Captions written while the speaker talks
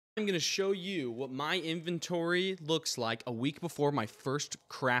I'm gonna show you what my inventory looks like a week before my first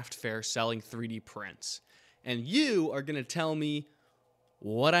craft fair selling 3D prints. And you are gonna tell me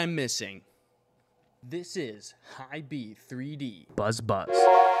what I'm missing. This is High B 3D Buzz.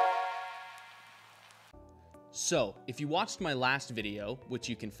 So, if you watched my last video, which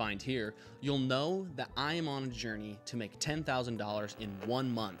you can find here, you'll know that I am on a journey to make $10,000 in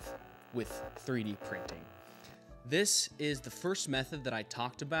 1 month with 3D printing. This is the first method that I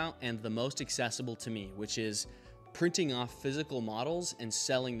talked about and the most accessible to me, which is printing off physical models and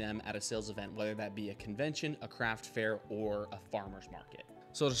selling them at a sales event, whether that be a convention, a craft fair, or a farmer's market.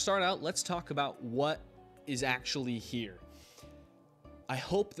 So to start out, let's talk about what is actually here. I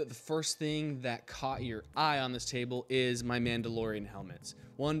hope that the first thing that caught your eye on this table is my Mandalorian helmets.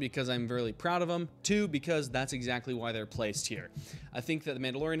 1, because I'm really proud of them. 2, because that's exactly why they're placed here. I think that the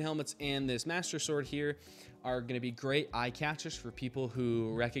Mandalorian helmets and this Master Sword here are going to be great eye catchers for people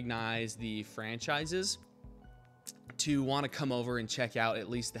who recognize the franchises to want to come over and check out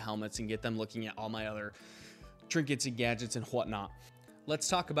at least the helmets and get them looking at all my other trinkets and gadgets and whatnot. Let's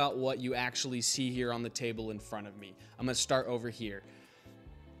talk about what you actually see here on the table in front of me. I'm going to start over here.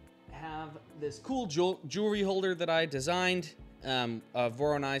 Have this cool jewelry holder that I designed, a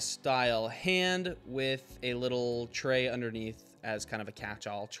Voronoi style hand with a little tray underneath as kind of a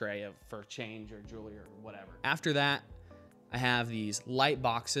catch-all tray for change or jewelry or whatever. After that, I have these light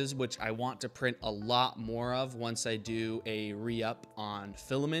boxes, which I want to print a lot more of once I do a re-up on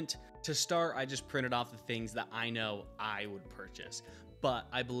filament. To start, I just printed off the things that I know I would purchase, but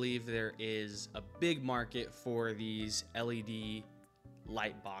I believe there is a big market for these LED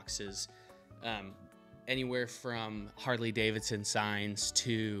light boxes, anywhere from Harley Davidson signs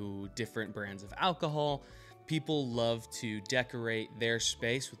to different brands of alcohol. People love to decorate their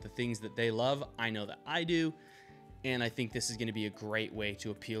space with the things that they love. I know that I do, and I think this is going to be a great way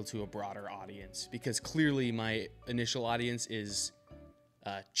to appeal to a broader audience, because clearly my initial audience is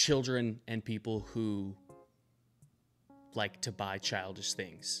children and people who like to buy childish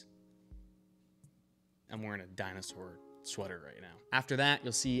things. I'm wearing a dinosaur sweater right now. After that,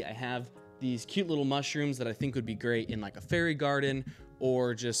 you'll see I have these cute little mushrooms that I think would be great in like a fairy garden,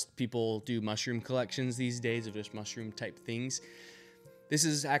 or just people do mushroom collections these days of just mushroom type things. This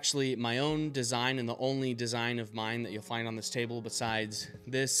is actually my own design and the only design of mine that you'll find on this table besides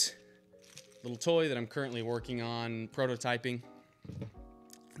this little toy that I'm currently working on prototyping.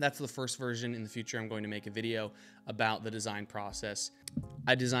 That's the first version. In the future, I'm going to make a video about the design process.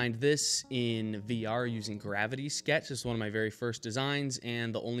 I designed this in VR using Gravity Sketch. It's one of my very first designs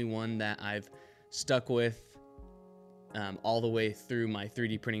and the only one that I've stuck with all the way through my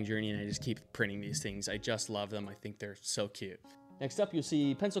 3D printing journey, and I just keep printing these things. I just love them. I think they're so cute. Next up, you'll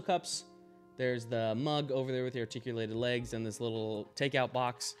see pencil cups. There's the mug over there with the articulated legs and this little takeout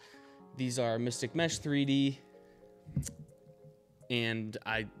box. These are Mystic Mesh 3D. And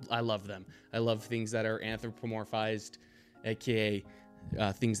I love them. I love things that are anthropomorphized, aka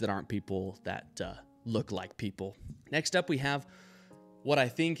things that aren't people that look like people. Next up, we have what I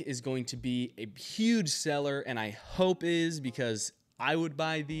think is going to be a huge seller, and I hope is, because I would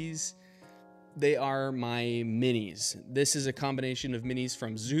buy these. They are my minis. This is a combination of minis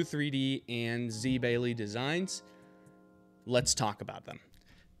from Zoo 3D and Z Bailey Designs. Let's talk about them.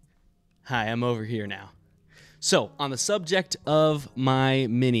 Hi, I'm over here now. So, on the subject of my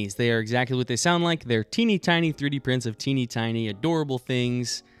minis, they are exactly what they sound like. They're teeny tiny 3D prints of teeny tiny adorable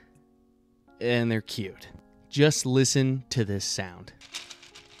things, and they're cute. Just listen to this sound.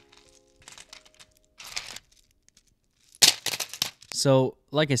 So,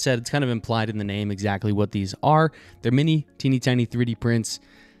 like I said, it's kind of implied in the name exactly what these are. They're mini, teeny tiny 3D prints,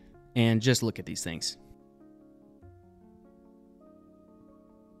 and just look at these things.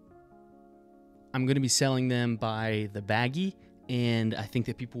 I'm going to be selling them by the baggie, and I think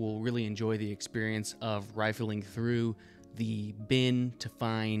that people will really enjoy the experience of rifling through the bin to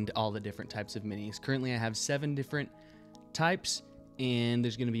find all the different types of minis. Currently, I have 7 different types, and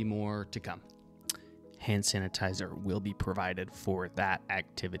there's going to be more to come. Hand sanitizer will be provided for that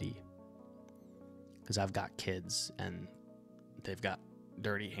activity, because I've got kids, and they've got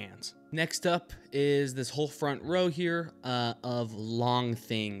dirty hands. Next up is this whole front row here of long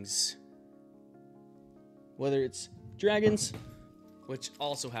things. Whether it's dragons, which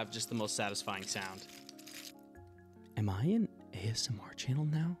also have just the most satisfying sound. Am I an ASMR channel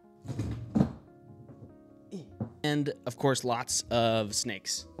now? And of course, lots of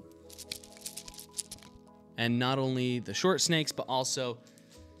snakes. And not only the short snakes, but also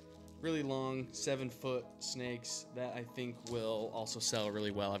really long 7-foot snakes that I think will also sell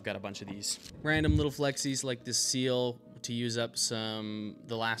really well. I've got a bunch of these. Random little flexies like this seal to use up the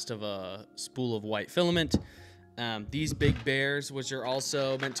last of a spool of white filament. These big bears, which are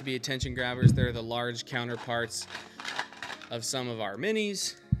also meant to be attention grabbers, they're the large counterparts of some of our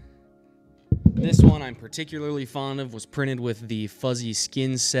minis. This one I'm particularly fond of was printed with the fuzzy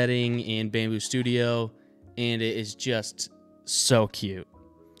skin setting in Bamboo Studio, and it is just so cute.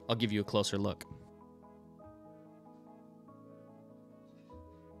 I'll give you a closer look.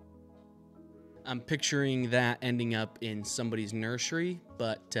 I'm picturing that ending up in somebody's nursery,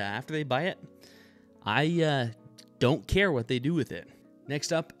 but after they buy it, I don't care what they do with it.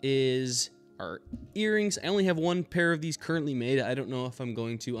 Next up is our earrings. I only have one pair of these currently made. I don't know if I'm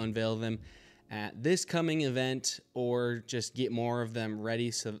going to unveil them at this coming event or just get more of them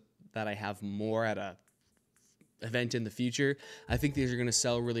ready so that I have more at a event in the future. I think these are going to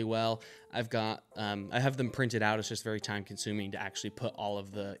sell really well. I have them printed out. It's just very time consuming to actually put all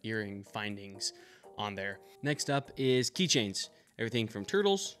of the earring findings on there. Next up is keychains. Everything from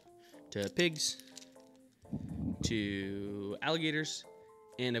turtles to pigs to alligators,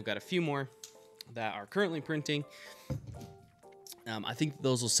 and I've got a few more that are currently printing. I think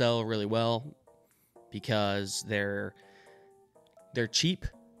those will sell really well because they're cheap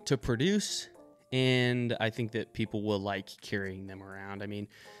to produce, and I think that people will like carrying them around. I mean,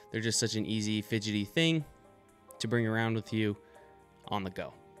 they're just such an easy, fidgety thing to bring around with you on the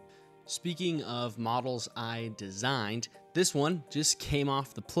go. Speaking of models I designed, this one just came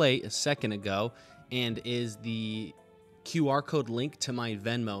off the plate a second ago and is the QR code link to my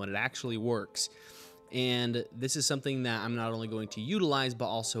Venmo, and it actually works. And this is something that I'm not only going to utilize, but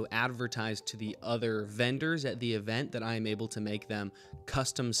also advertise to the other vendors at the event, that I am able to make them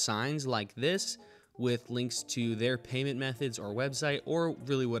custom signs like this with links to their payment methods or website, or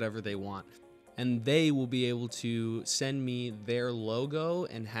really whatever they want. And they will be able to send me their logo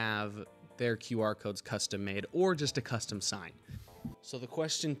and have their QR codes custom made, or just a custom sign. So the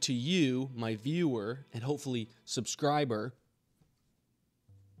question to you, my viewer, and hopefully subscriber,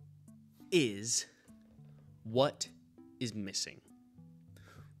 is: what is missing?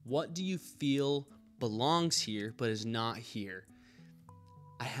 What do you feel belongs here but is not here?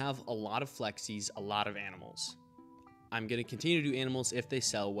 I have a lot of flexies, a lot of animals. I'm going to continue to do animals if they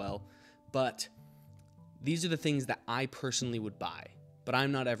sell well, but these are the things that I personally would buy. But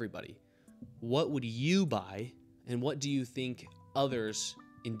I'm not everybody. What would you buy, and what do you think others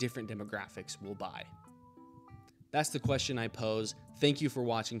in different demographics will buy? That's the question I pose. Thank you for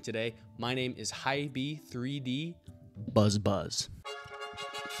watching today. My name is HiB3D Buzz.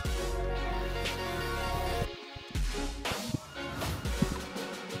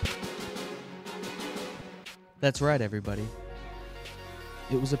 That's right, everybody.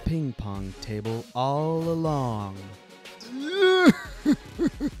 It was a ping pong table all along.